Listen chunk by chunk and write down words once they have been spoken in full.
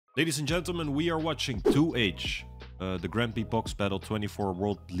Ladies and gentlemen, we are watching Two.H, the Grand Beatbox Battle 24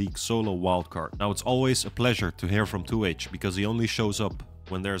 World League Solo Wildcard. Now, it's always a pleasure to hear from Two.H because he only shows up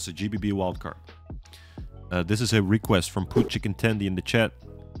when there's a GBB wildcard. This is a request from Put Chicken Tandy in the chat,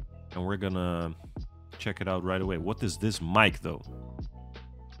 and we're gonna check it out right away. What is this mic, though?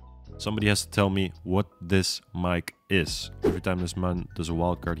 Somebody has to tell me what this mic is. Every time this man does a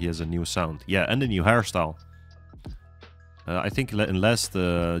wildcard, he has a new sound. Yeah, and a new hairstyle. I think in last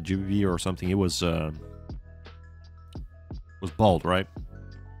GBB or something, he was bald, right?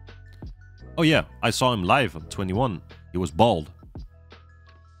 Oh yeah, I saw him live on 21. He was bald.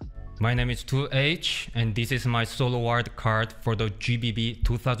 My name is Two.H, and this is my solo wild card for the GBB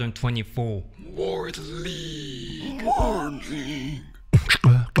 2024 World League. World League.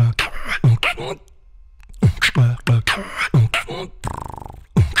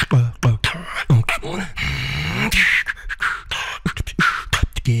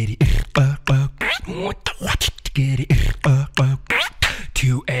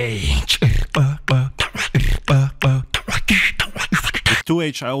 Two.H. With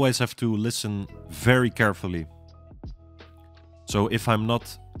Two.H, I always have to listen very carefully. So if I'm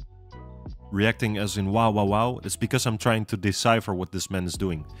not reacting as in wow, wow, wow, it's because I'm trying to decipher what this man is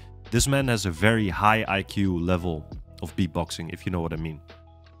doing. This man has a very high IQ level of beatboxing, if you know what I mean.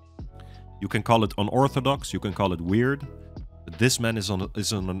 You can call it unorthodox, you can call it weird, but this man is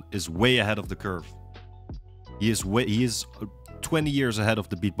way ahead of the curve. He is 20 years ahead of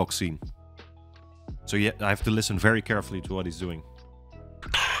the beatbox scene. So yeah, I have to listen very carefully to what he's doing.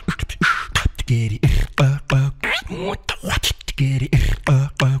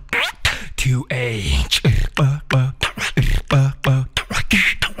 Two.H.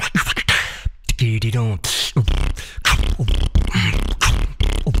 Get it on.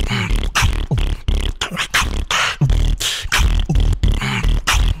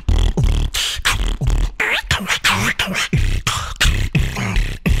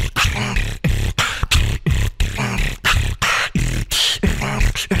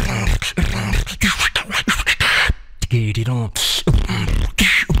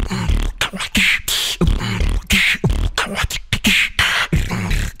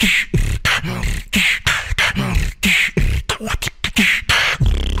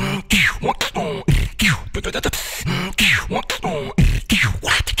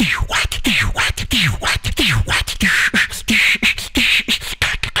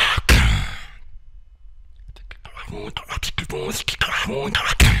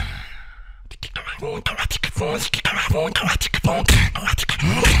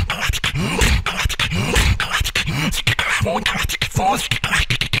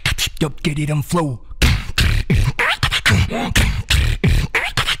 Yup, get it on flow. Yup,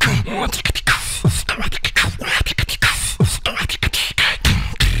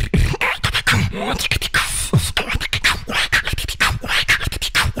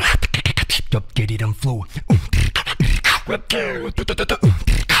 get it on flow.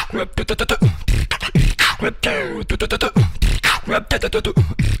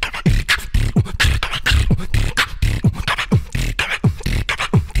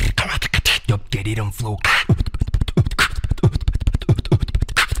 Yup, get it on flow.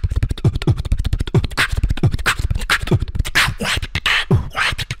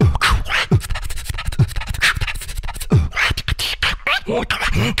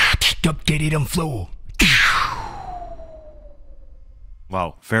 Yup, get it on flow.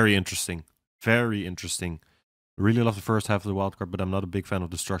 Wow, very interesting. Very interesting. I really love the first half of the wildcard, but I'm not a big fan of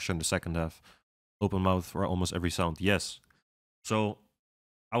the structure in the second half. Open mouth for almost every sound. Yes. So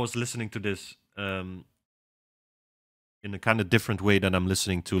I was listening to this in a kind of different way than I'm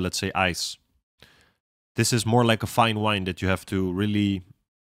listening to, let's say, Ice. This is more like a fine wine that you have to really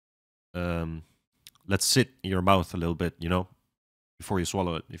let sit in your mouth a little bit, you know, before you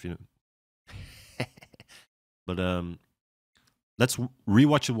swallow it. If you. But let's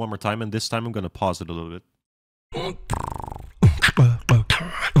rewatch it one more time, and this time I'm gonna pause it a little bit.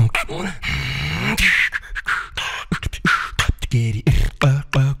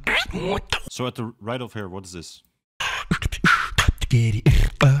 So at the right of here, what is this?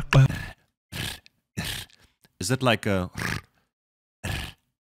 Is it like a...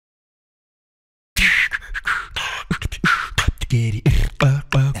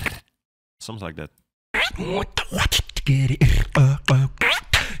 Something like that.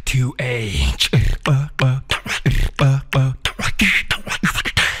 Two.H.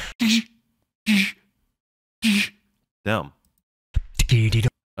 Damn.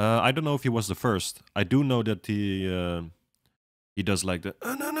 I don't know if he was the first. I do know that he does like the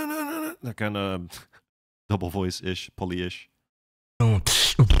that kind of double voice-ish, poly-ish.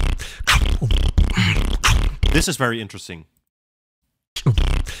 This is very interesting.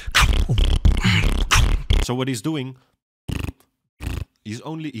 So what he's doing,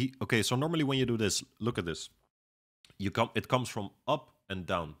 okay, so normally when you do this, look at this. It comes from up and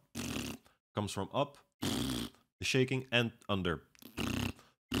down. Comes from up, the shaking, and under.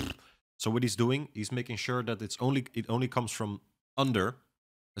 So what he's doing, he's making sure that it only comes from under.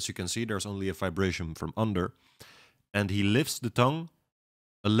 As you can see, there's only a vibration from under. And he lifts the tongue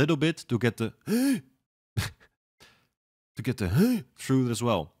a little bit to get the through as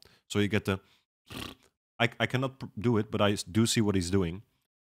well. So you get the I cannot do it, but I do see what he's doing.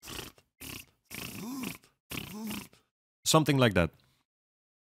 Something like that.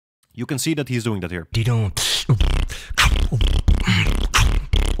 You can see that he's doing that here.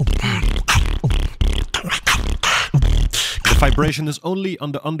 The vibration is only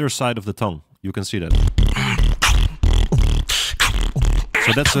on the underside of the tongue. You can see that.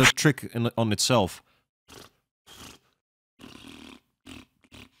 So that's a trick on itself.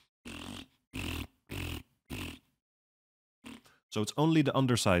 So it's only the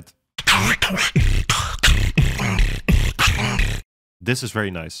underside. This is very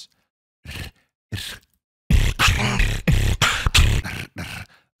nice.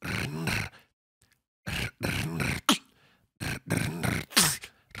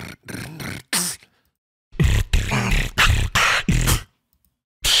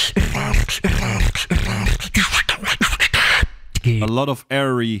 A lot of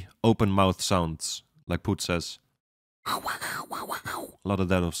airy open mouth sounds, like Poot says. A lot of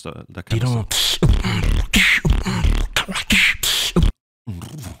that stuff. That kind of stuff.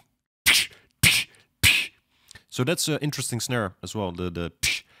 So that's an interesting snare as well. He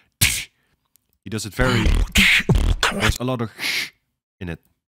does it very. There's a lot of in it.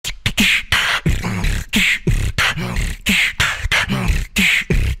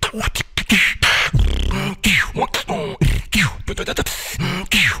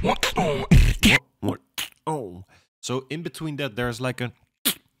 Oh. So in between that, there's like a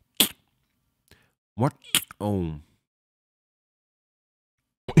what? Oh.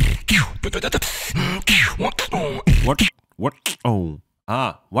 What? Oh.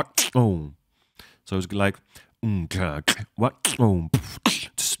 Ah. What? Oh. So it's like what? Oh.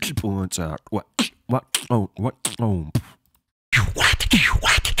 What? Oh. What? Oh.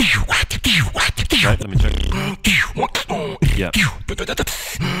 Right, let me check. Yeah.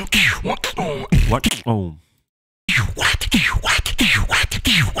 What? Oh.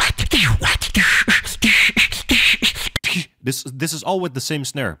 This is all with the same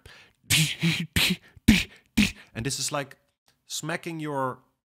snare. And this is like smacking your...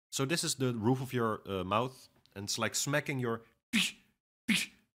 So this is the roof of your mouth. And it's like smacking your...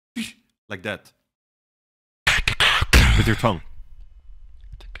 Like that. With your tongue.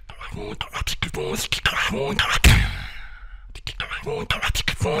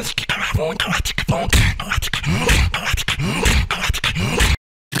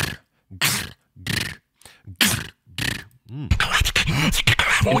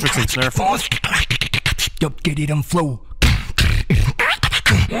 Interesting snare. Yup, get it on flow.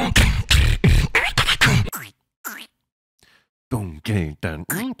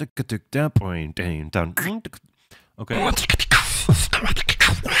 Okay.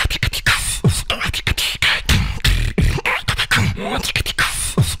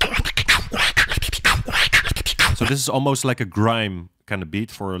 So this is almost like a grime kind of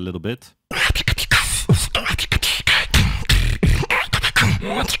beat for a little bit.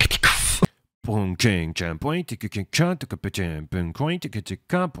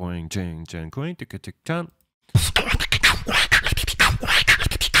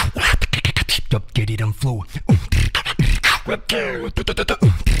 Yup, get it on flow.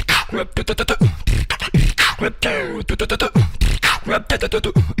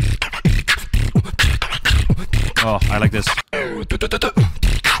 Oh, I like this.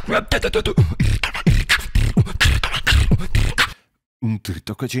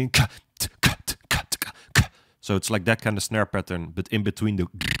 So it's like that kind of snare pattern, but in between the...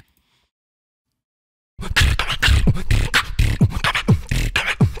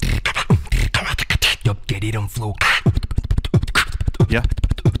 Yup, get it on flow. Yeah.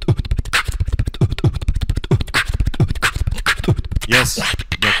 Yes,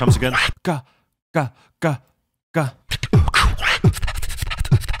 there it comes again. Ka, ka, ka, ka.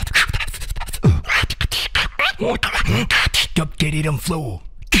 Yup, get it on flow.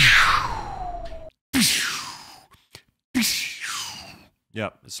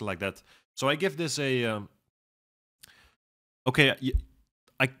 Yeah, it's like that. So I give this a... okay,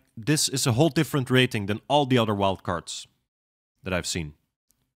 this is a whole different rating than all the other wildcards that I've seen.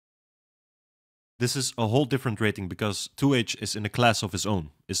 this is a whole different rating because 2H is in a class of his own.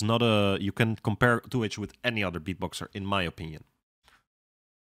 It's not a, you can compare 2H with any other beatboxer, in my opinion.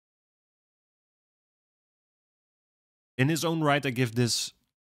 In his own right, I give this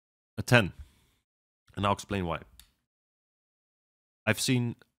a 10. And I'll explain why. I've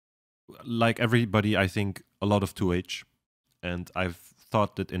seen, like everybody, I think, a lot of 2H. And I've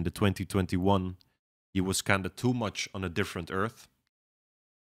thought that in the 2021, he was kind of too much on a different earth.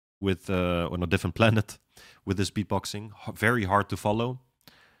 With on a different planet with this beatboxing. Very hard to follow.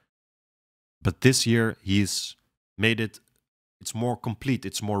 But this year, he's made it, it's more complete,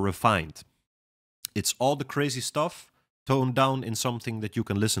 it's more refined. It's all the crazy stuff toned down in something that you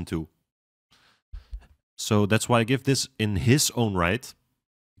can listen to. So that's why I give this in his own right.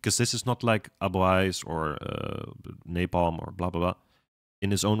 Because this is not like Abo Eyes or Napalm or blah, blah, blah. In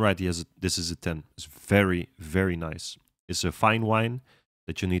his own right, he has this is a 10. It's very, very nice. It's a fine wine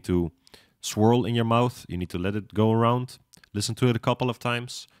that you need to swirl in your mouth. You need to let it go around. Listen to it a couple of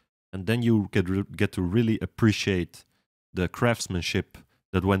times. And then you get to really appreciate the craftsmanship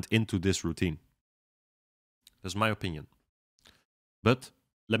that went into this routine. That's my opinion. But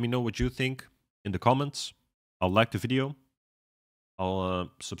let me know what you think in the comments. I'll like the video. I'll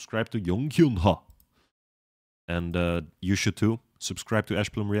subscribe to Yonghyun-ha. And you should too. Subscribe to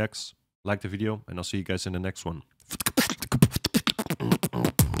Ashplum Reacts. Like the video. And I'll see you guys in the next one.